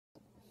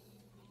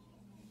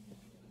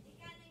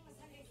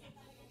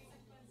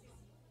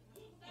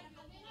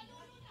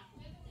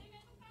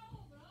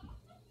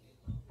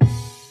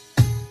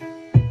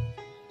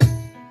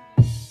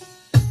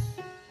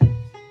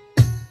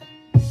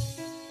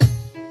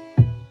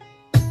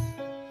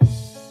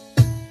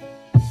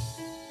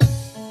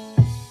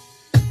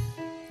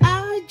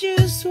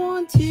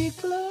romantic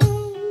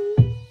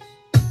clothes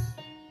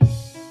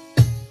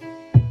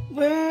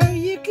where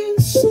you can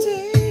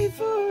stay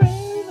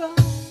forever.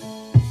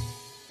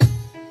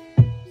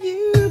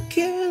 You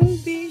can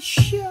be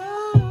sure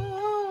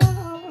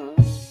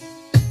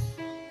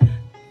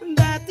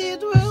that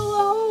it will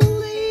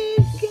only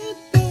get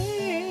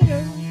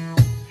better.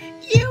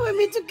 You and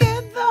me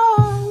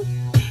together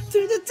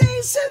through the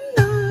days and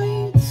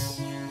nights.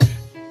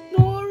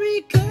 Don't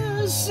worry,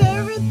 'cause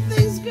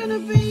everything's gonna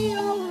be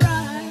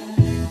alright.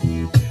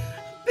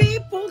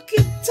 People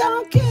keep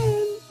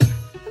talking,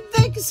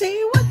 they can say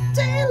what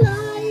they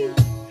like,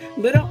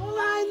 but all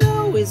I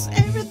know is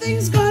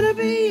everything's gonna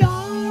be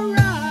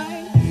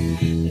alright.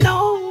 No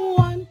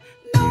one,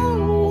 no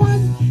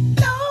one,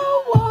 no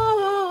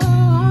one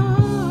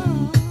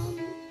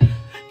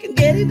can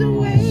get in the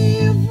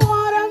way of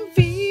what I'm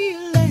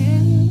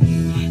feeling.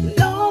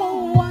 No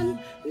one,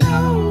 no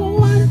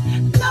one,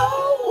 no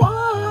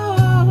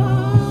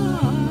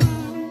one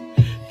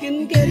can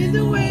get in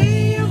the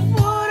way of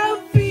what I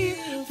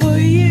feel for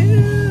you.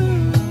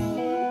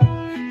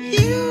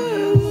 You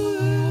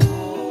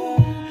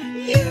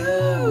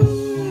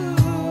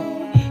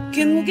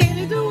can get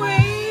in the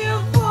way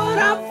of what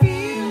I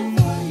feel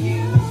for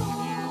you.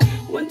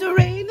 When the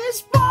rain is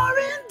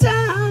pouring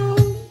down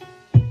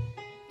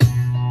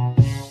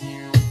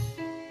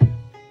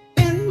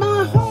and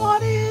my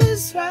heart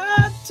is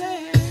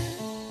hurting,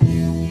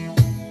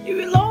 you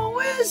will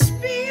always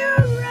be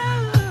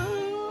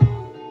around.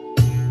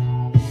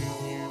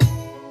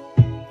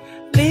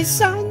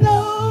 This I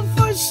know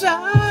for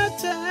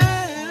certain.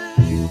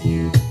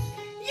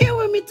 You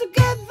and me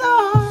together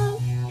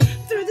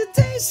through the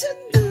days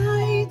and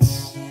nights.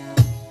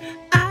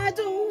 I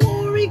don't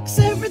worry, 'cause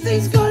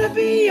everything's gonna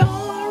be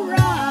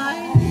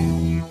alright.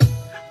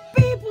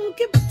 People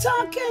keep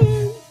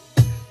talking,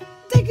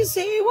 they can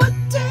say what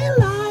they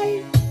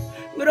like,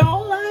 but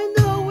all I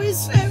know is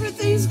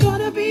everything's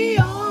gonna be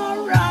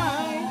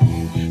alright.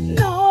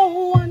 No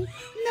one,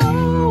 no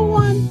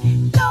one,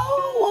 no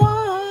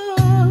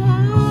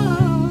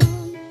one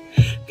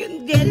can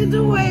get in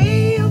the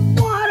way of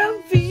what I'm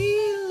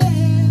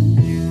feeling.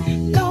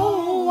 No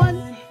one,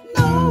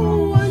 no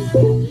one,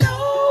 no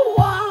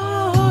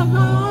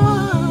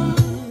one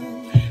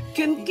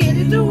can get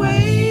in the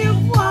way of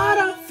what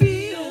I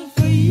feel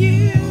for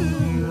you.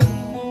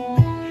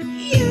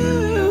 You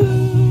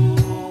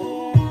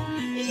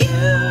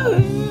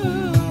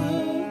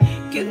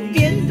can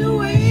get in the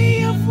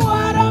way of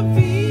what I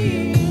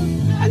feel.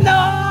 I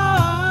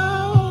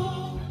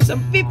know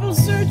some people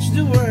search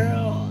the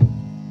world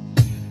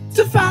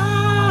to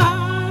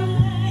find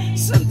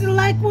something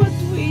like what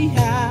we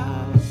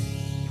have.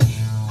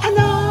 I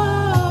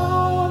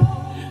know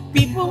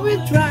people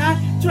will try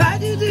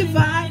to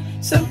divide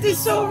something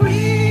so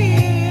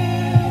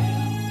real.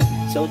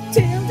 So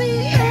till the